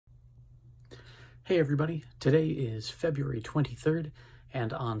Hey everybody, today is February 23rd,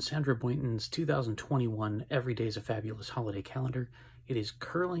 and on Sandra Boynton's 2021 Every Day's a Fabulous holiday calendar, it is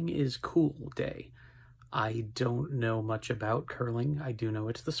Curling is Cool Day. I don't know much about curling. I do know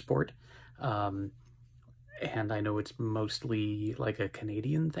it's the sport, and I know it's mostly like a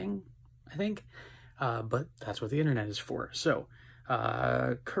Canadian thing, I think, but that's what the internet is for. So,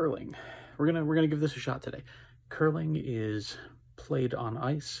 curling. We're gonna give this a shot today. Curling is played on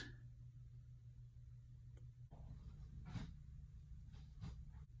ice.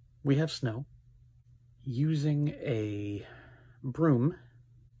 We have snow. Using a broom,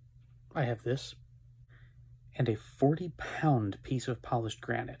 I have this, and a 40-pound piece of polished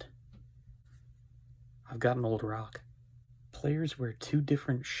granite. I've got an old rock. Players wear 2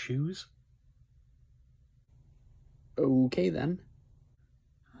 different shoes? Okay then.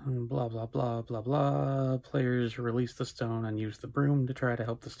 Blah, blah, blah, blah, blah. Players release the stone and use the broom to try to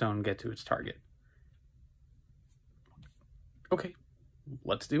help the stone get to its target. Okay,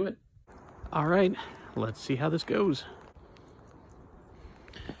 let's do it. All right, let's see how this goes.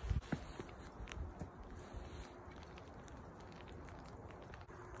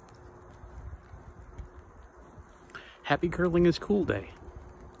 Happy Curling is Cool Day.